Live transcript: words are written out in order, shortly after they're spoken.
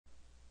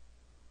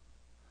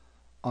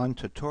On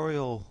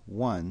tutorial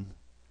 1,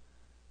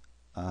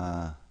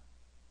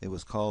 it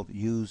was called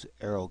Use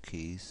Arrow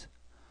Keys.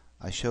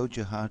 I showed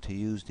you how to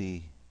use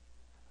the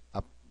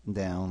up and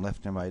down,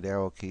 left and right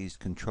arrow keys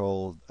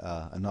control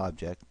an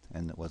object,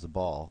 and it was a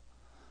ball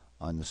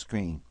on the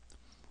screen.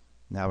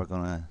 Now we're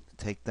going to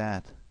take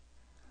that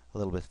a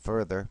little bit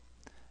further,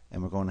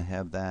 and we're going to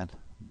have that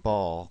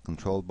ball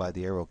controlled by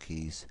the arrow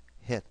keys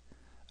hit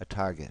a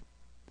target.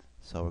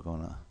 So we're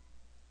going to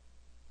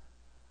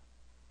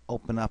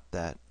open up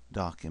that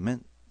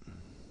document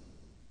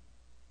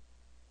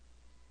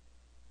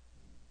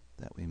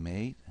that we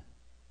made,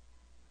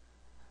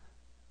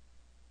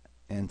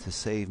 and to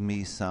save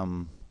me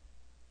some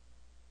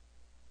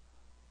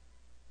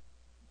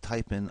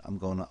typing, I'm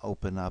going to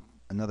open up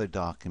another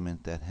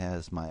document that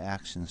has my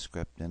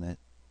ActionScript in it,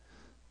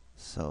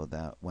 so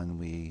that when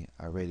we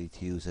are ready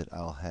to use it,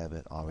 I'll have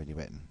it already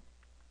written.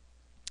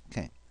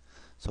 Okay,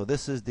 so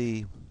this is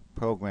the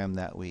program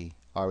that we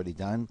already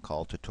done,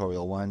 called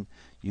tutorial 1,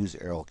 use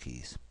arrow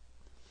keys.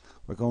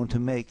 We're going to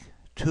make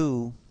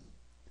 2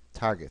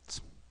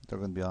 targets. They're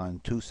going to be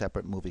on 2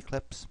 separate movie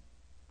clips.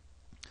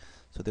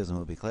 So there's a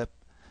movie clip,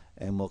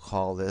 and we'll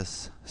call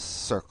this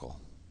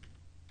circle.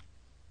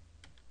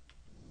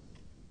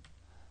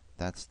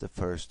 That's the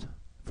first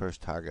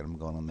target I'm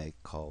going to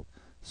make, called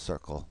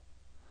circle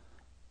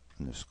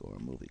underscore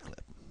movie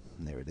clip.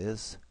 And there it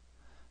is.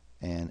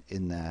 And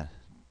in that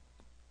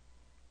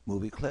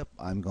movie clip,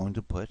 I'm going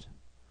to put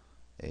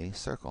a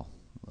circle,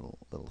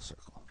 little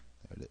circle.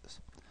 There it is.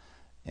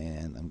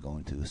 And I'm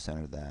going to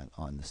center that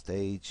on the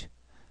stage,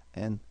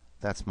 and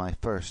that's my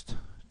first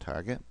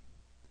target.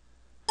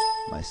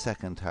 My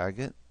second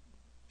target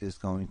is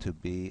going to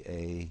be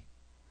a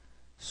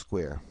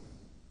square.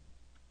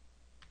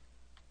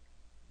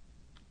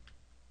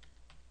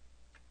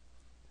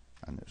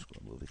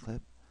 Underscore movie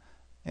clip.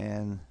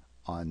 And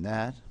on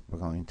that, we're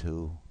going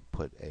to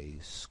put a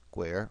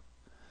square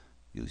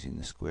using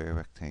the square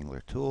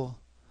rectangular tool.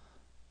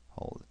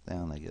 Hold it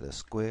down, I get a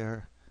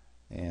square,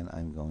 and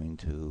I'm going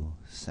to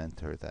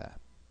center that.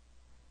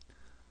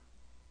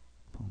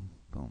 Boom,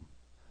 boom.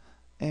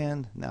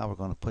 And now we're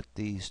going to put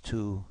these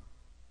 2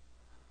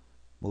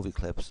 movie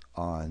clips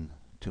on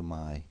to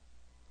my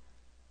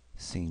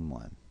scene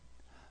 1.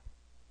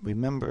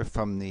 Remember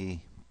from the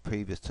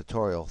previous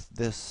tutorial,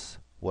 this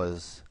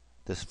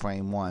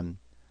frame 1,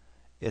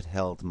 it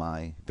held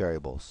my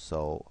variables.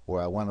 So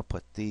where I want to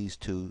put these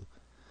 2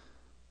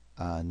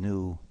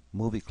 new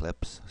movie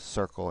clips,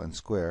 circle and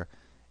square,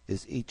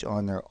 is each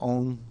on their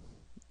own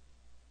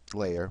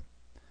layer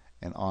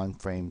and on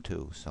frame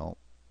 2. So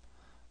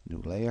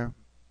new layer,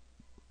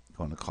 I'm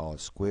going to call it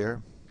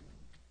square,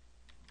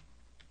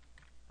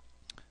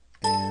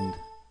 and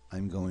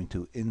I'm going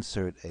to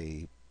insert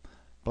a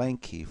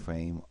blank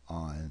keyframe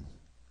on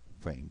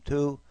frame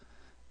 2,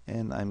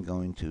 and I'm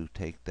going to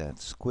take that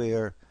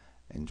square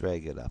and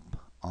drag it up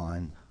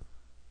on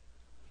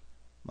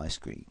my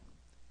screen,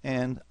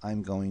 and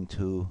I'm going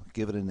to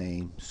give it a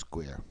name,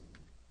 square.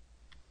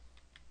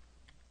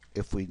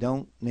 If we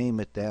don't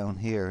name it down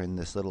here in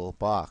this little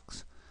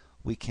box,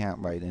 we can't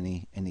write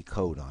any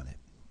code on it.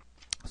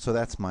 So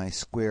that's my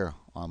square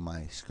on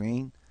my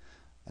screen.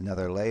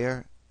 Another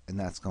layer, and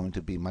that's going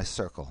to be my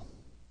circle.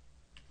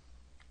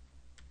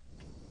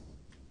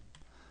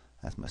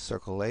 That's my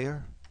circle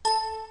layer,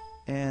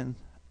 and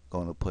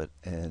going to put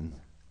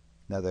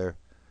another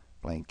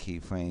blank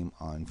keyframe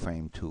on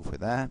frame 2 for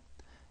that,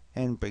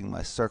 and bring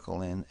my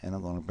circle in, and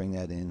I'm going to bring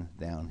that in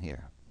down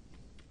here.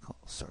 Call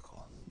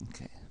circle.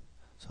 Okay,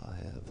 so I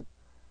have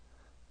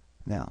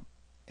now,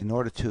 in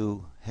order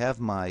to have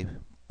my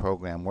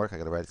program work, I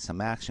got to write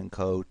some action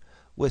code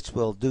which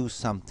will do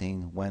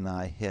something when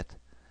I hit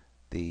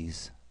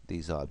these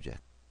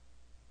objects.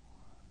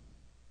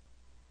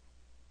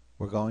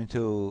 We're going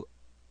to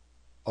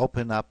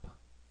open up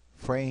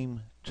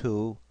frame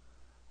 2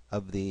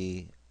 of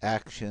the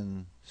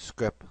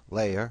ActionScript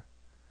layer,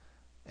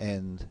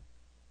 and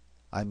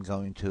I'm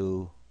going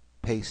to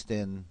paste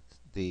in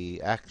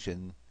the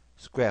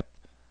ActionScript.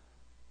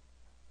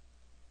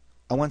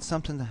 I want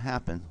something to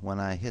happen when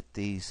I hit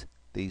these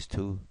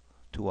two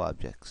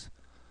objects.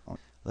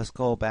 Let's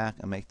go back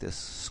and make this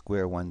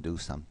square one do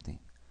something.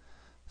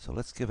 So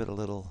let's give it a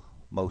little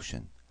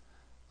motion.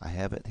 I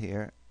have it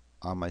here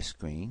on my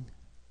screen,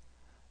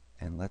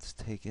 and let's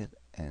take it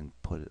and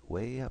put it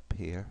way up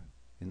here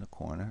in the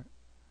corner.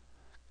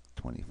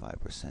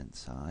 25%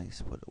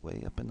 size, put it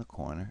way up in the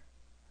corner.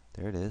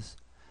 There it is.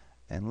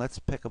 And let's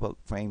pick about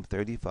frame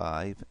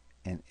 35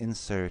 and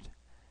insert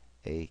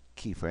a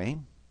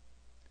keyframe,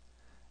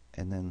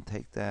 and then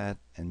take that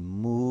and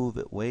move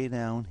it way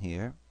down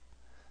here.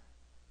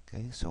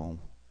 Okay, so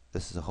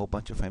this is a whole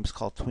bunch of frames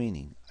called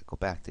tweening. I go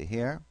back to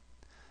here,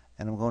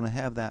 and I'm going to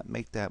have that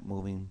make that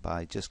moving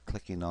by just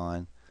clicking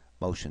on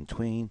motion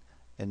tween,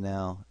 and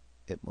now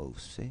it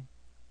moves. See?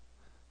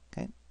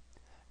 Okay,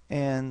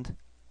 and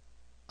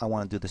I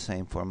want to do the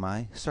same for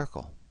my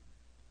circle.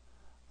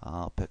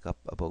 I'll pick up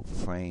about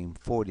frame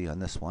 40 on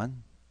this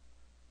one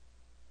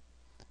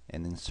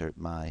and insert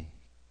my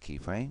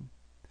keyframe.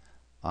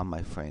 on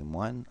my frame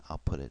 1, I'll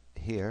put it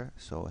here,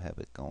 so I have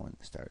it going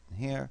starting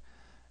here,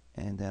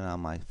 and then on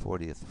my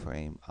 40th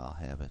frame I'll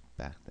have it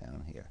back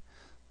down here,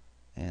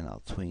 and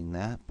I'll tween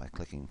that by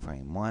clicking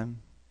frame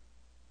 1.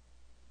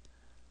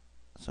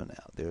 So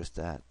now there's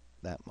that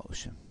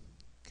motion.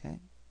 Okay,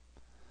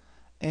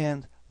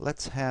 and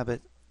let's have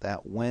it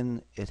that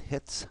when it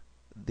hits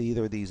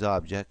either of these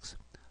objects,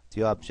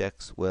 the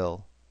objects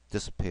will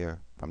disappear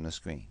from the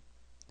screen.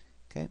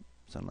 Okay,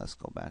 so let's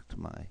go back to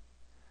my,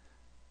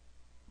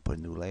 put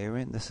a new layer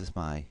in. This is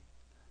my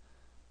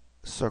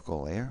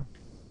circle layer,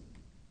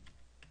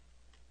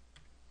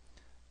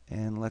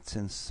 and let's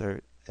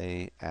insert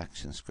a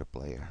ActionScript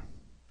layer,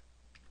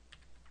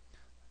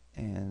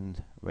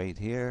 and right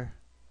here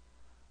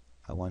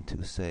I want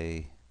to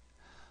say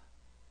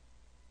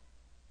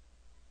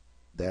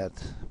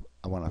that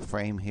I want a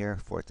frame here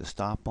for it to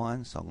stop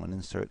on, so I'm going to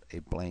insert a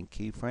blank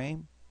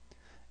keyframe,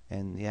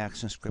 and the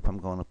ActionScript I'm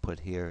going to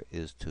put here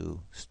is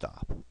to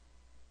stop.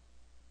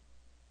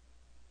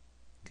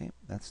 Okay,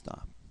 that's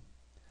stop.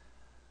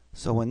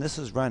 So when this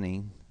is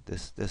running,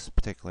 this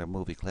particular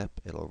movie clip,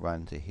 it'll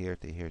run to here,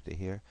 to here, to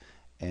here,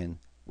 and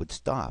would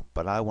stop,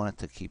 but I want it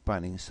to keep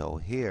running, so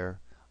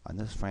here on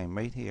this frame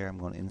right here I'm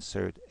going to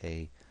insert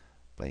a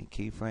blank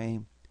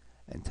keyframe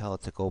and tell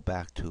it to go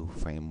back to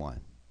frame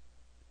 1.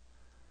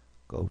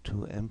 Go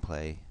to and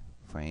play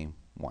frame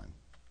 1.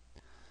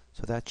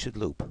 So that should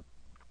loop.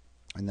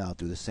 And now I'll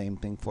do the same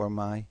thing for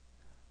my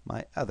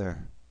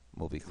other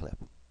movie clip.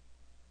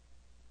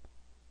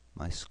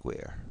 My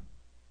square.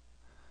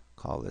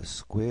 Call this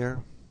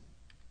square.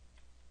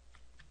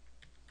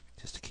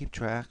 Just to keep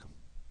track.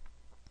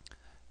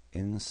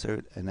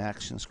 Insert an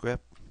ActionScript.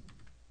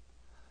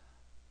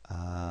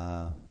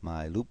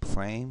 My loop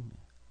frame.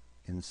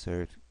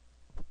 Insert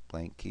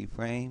blank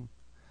keyframe.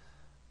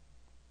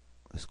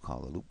 Let's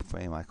call the loop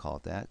frame, I call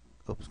it that.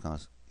 Oops, gonna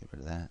get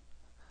rid of that.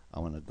 I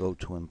want to go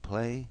to and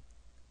play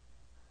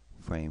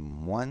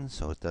frame 1,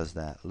 so it does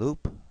that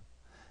loop.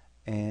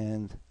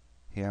 And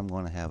here I'm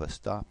going to have a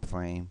stop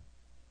frame.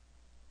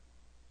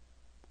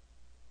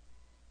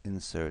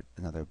 Insert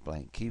another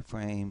blank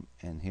keyframe,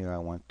 and here I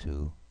want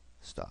to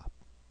stop.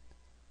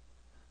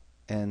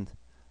 And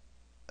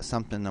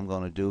something I'm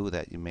going to do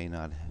that you may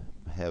not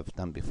have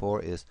done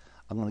before is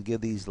I'm going to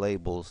give these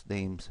labels,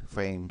 names,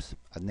 frames,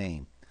 a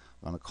name.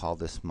 I'm going to call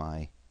this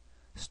my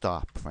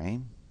stop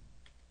frame.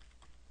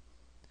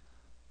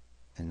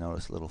 And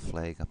notice a little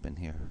flag up in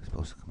here. It's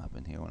supposed to come up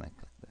in here when I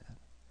click that.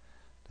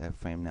 That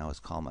frame now is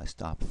called my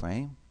stop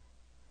frame.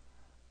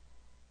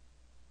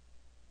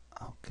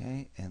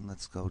 Okay, and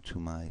let's go to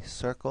my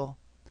circle,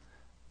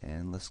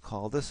 and let's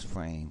call this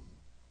frame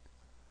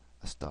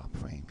a stop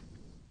frame.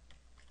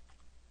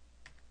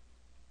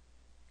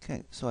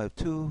 Okay, so I have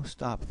 2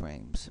 stop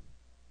frames,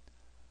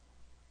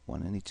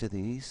 one in each of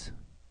these,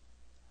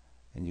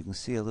 and you can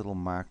see a little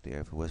mark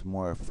there. If it was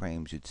more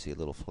frames, you'd see a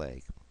little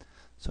flag.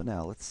 So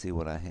now let's see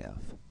what I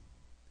have.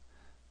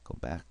 Go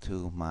back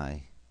to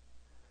my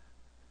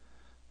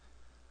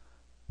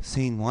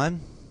scene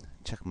 1,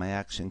 check my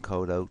action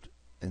code out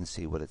and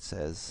see what it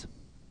says.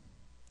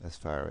 As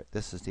far as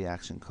this is the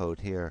action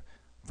code here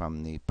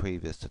from the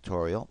previous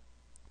tutorial,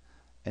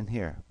 and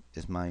here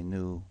is my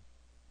new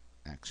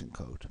action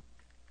code.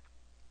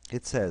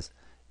 It says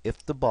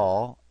if the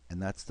ball,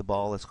 and that's the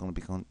ball that's going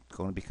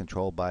to be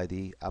controlled by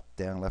the up,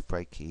 down, left,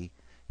 right key,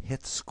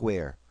 hits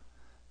square.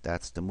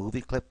 That's the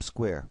movie clip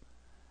square.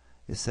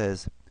 It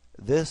says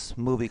this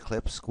movie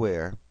clip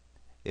square,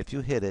 if you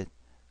hit it,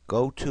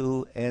 go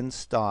to and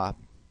stop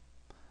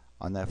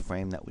on that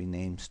frame that we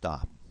named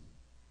stop.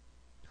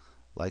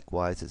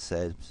 Likewise, it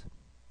says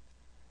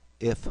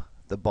if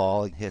the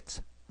ball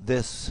hits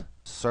this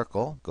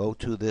circle, go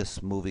to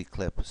this movie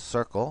clip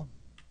circle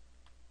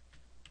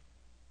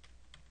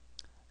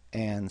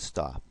and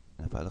stop.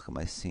 And if I look at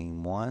my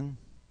scene 1,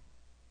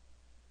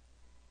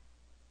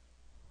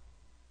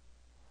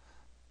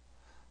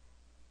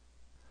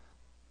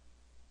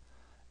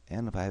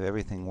 and if I have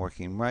everything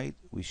working right,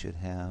 we should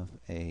have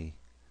a,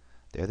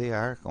 there they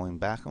are, going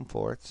back and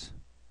forths.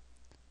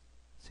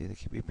 See, they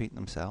keep repeating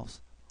themselves.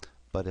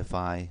 But if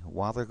I,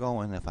 while they're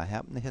going, if I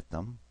happen to hit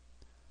them,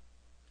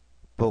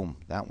 boom,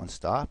 that one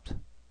stopped.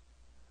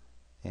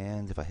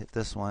 And if I hit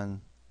this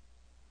one,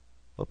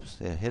 oops,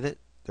 they hit it,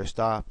 they're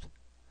stopped.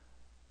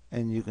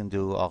 And you can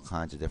do all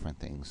kinds of different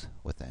things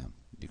with them.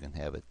 You can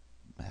have it,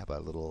 have a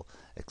little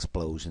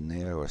explosion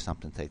there or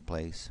something take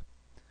place.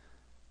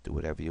 Do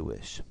whatever you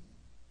wish.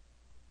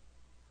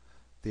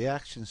 The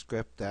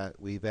ActionScript that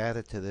we've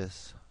added to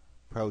this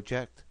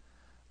project,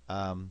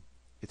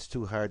 it's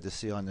too hard to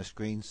see on the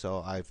screen,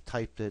 so I've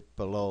typed it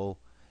below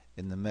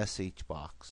in the message box.